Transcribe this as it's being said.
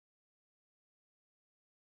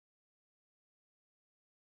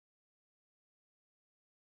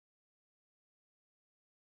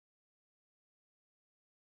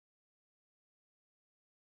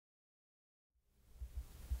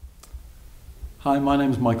Hi, my name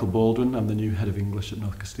is Michael Baldwin. I'm the new Head of English at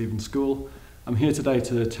North Kesteven School. I'm here today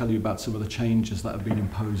to tell you about some of the changes that have been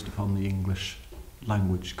imposed upon the English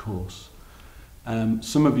language course.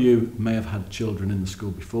 Some of you may have had children in the school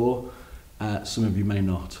before, some of you may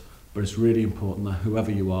not, but it's really important that whoever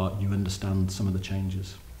you are, you understand some of the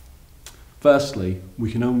changes. Firstly,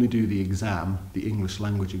 we can only do the exam, the English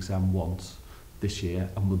language exam, once this year,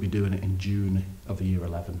 and we'll be doing it in June of Year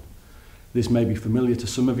 11. This may be familiar to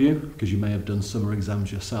some of you because you may have done summer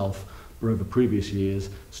exams yourself, but over previous years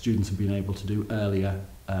students have been able to do earlier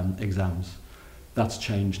exams. That's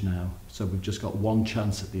changed now, so we've just got one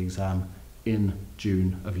chance at the exam in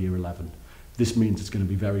June of Year 11. This means it's going to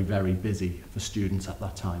be very, very busy for students at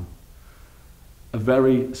that time. A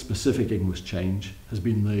very specific English change has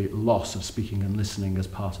been the loss of speaking and listening as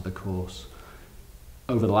part of the course.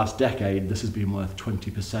 Over the last decade, this has been worth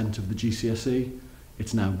 20% of the GCSE.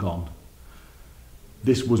 It's now gone.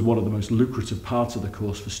 This was one of the most lucrative parts of the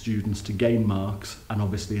course for students to gain marks, and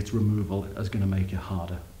obviously its removal is going to make it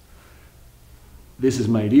harder. This is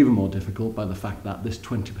made even more difficult by the fact that this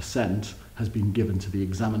 20% has been given to the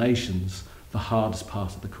examinations, the hardest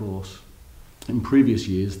part of the course. In previous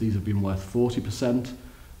years, these have been worth 40%.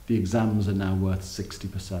 The exams are now worth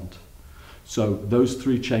 60%. So those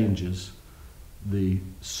three changes, the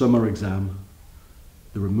summer exam,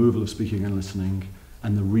 the removal of speaking and listening,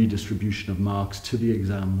 and the redistribution of marks to the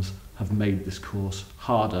exams, have made this course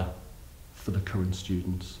harder for the current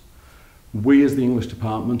students. We as the English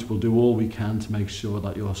department will do all we can to make sure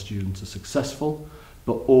that your students are successful,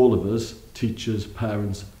 but all of us, teachers,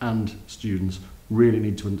 parents and students, really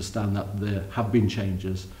need to understand that there have been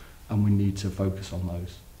changes and we need to focus on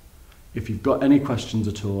those. If you've got any questions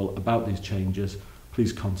at all about these changes,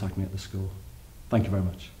 please contact me at the school. Thank you very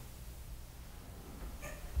much.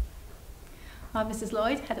 I'm Mrs.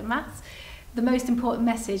 Lloyd, Head of Maths. The most important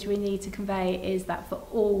message we need to convey is that for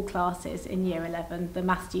all classes in Year 11, the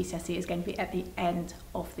Maths GCSE is going to be at the end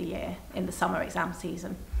of the year, in the summer exam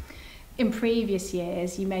season. In previous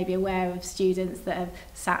years, you may be aware of students that have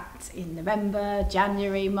sat in November,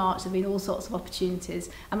 January, March. There have been all sorts of opportunities,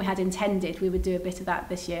 and we had intended we would do a bit of that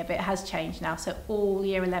this year, but it has changed now. So all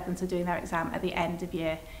Year 11s are doing their exam at the end of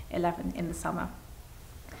Year 11 in the summer.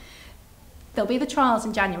 There'll be the trials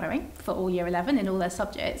in January for all Year 11 in all their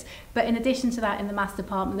subjects, but in addition to that, in the Maths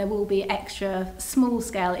department there will be extra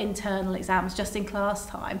small-scale internal exams just in class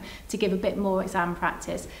time to give a bit more exam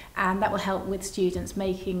practice, and that will help with students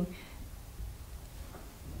making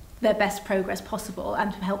their best progress possible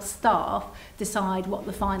and to help staff decide what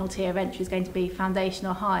the final tier of entry is going to be, foundation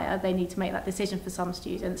or higher. They need to make that decision for some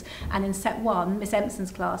students. And in Set 1, Miss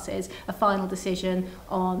Empson's classes, a final decision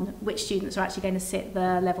on which students are actually going to sit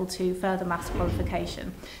the Level 2 further maths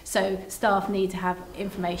qualification. So staff need to have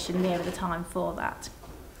information nearer the time for that.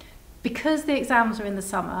 Because the exams are in the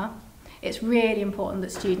summer, it's really important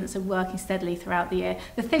that students are working steadily throughout the year.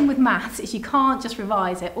 The thing with maths is you can't just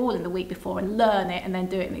revise it all in the week before and learn it and then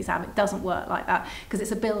do it in the exam. It doesn't work like that because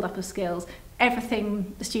it's a build-up of skills.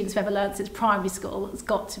 Everything the students have ever learned since primary school has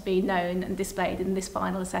got to be known and displayed in this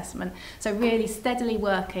final assessment. So really steadily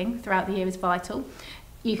working throughout the year is vital.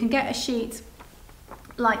 You can get a sheet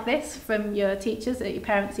like this from your teachers at your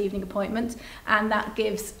parents' evening appointment, and that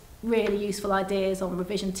gives really useful ideas on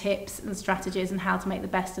revision tips and strategies and how to make the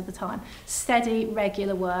best of the time. Steady,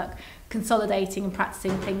 regular work, consolidating and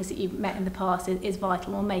practicing things that you've met in the past is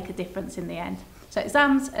vital and will make a difference in the end. So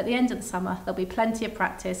exams at the end of the summer, there'll be plenty of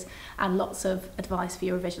practice and lots of advice for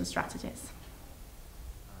your revision strategies.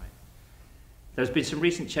 There's been some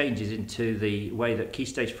recent changes into the way that Key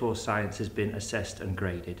Stage 4 science has been assessed and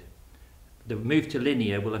graded. The move to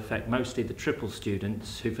linear will affect mostly the triple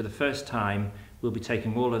students who for the first time will be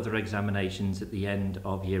taking all other examinations at the end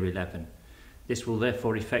of Year 11. This will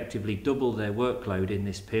therefore effectively double their workload in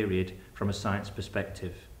this period from a science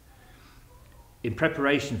perspective. In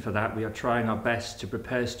preparation for that, we are trying our best to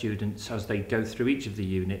prepare students as they go through each of the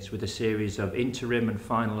units with a series of interim and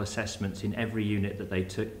final assessments in every unit that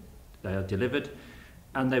they are delivered,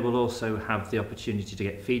 and they will also have the opportunity to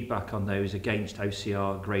get feedback on those against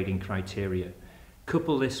OCR grading criteria.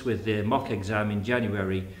 Couple this with the mock exam in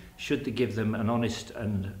January should give them an honest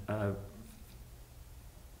and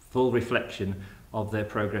full reflection of their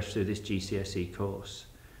progress through this GCSE course.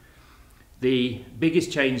 The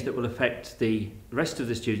biggest change that will affect the rest of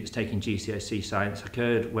the students taking GCSE science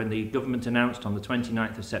occurred when the government announced on the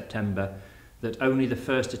 29th of September that only the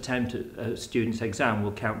first attempt at a student's exam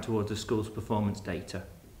will count towards the school's performance data.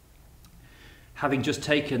 Having just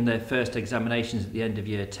taken their first examinations at the end of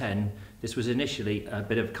Year 10, this was initially a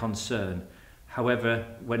bit of concern. However,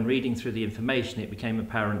 when reading through the information, it became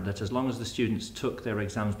apparent that as long as the students took their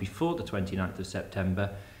exams before the 29th of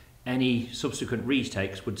September, any subsequent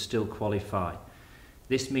retakes would still qualify.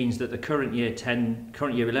 This means that the current year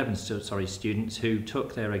 11 students who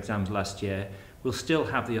took their exams last year will still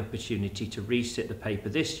have the opportunity to resit the paper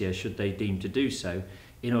this year should they deem to do so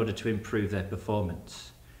in order to improve their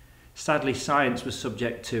performance. Sadly, science was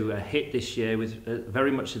subject to a hit this year with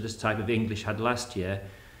very much of this type of English had last year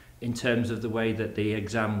in terms of the way that the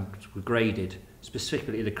exams were graded.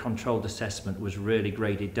 Specifically, the controlled assessment was really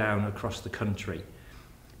graded down across the country.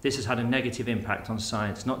 This has had a negative impact on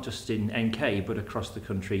science, not just in NK, but across the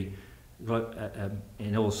country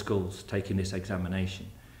in all schools taking this examination.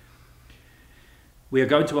 We are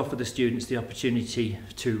going to offer the students the opportunity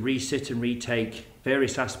to resit and retake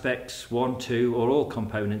various aspects, 1, 2 or all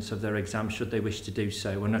components of their exam should they wish to do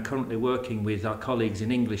so, and are currently working with our colleagues in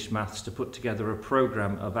English Maths to put together a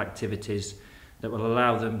programme of activities that will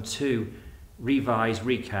allow them to revise,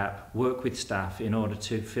 recap, work with staff in order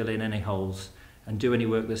to fill in any holes and do any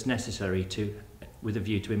work that's necessary with a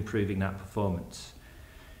view to improving that performance.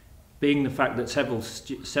 Being the fact that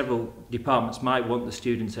several departments might want the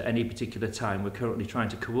students at any particular time, we're currently trying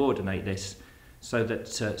to coordinate this so that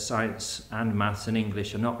science and maths and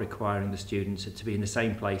English are not requiring the students to be in the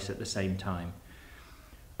same place at the same time.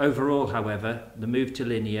 Overall, however, the move to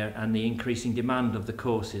linear and the increasing demand of the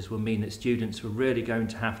courses will mean that students are really going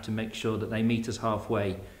to have to make sure that they meet us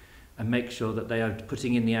halfway and make sure that they are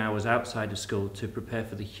putting in the hours outside of school to prepare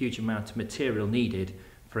for the huge amount of material needed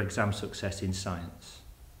for exam success in science.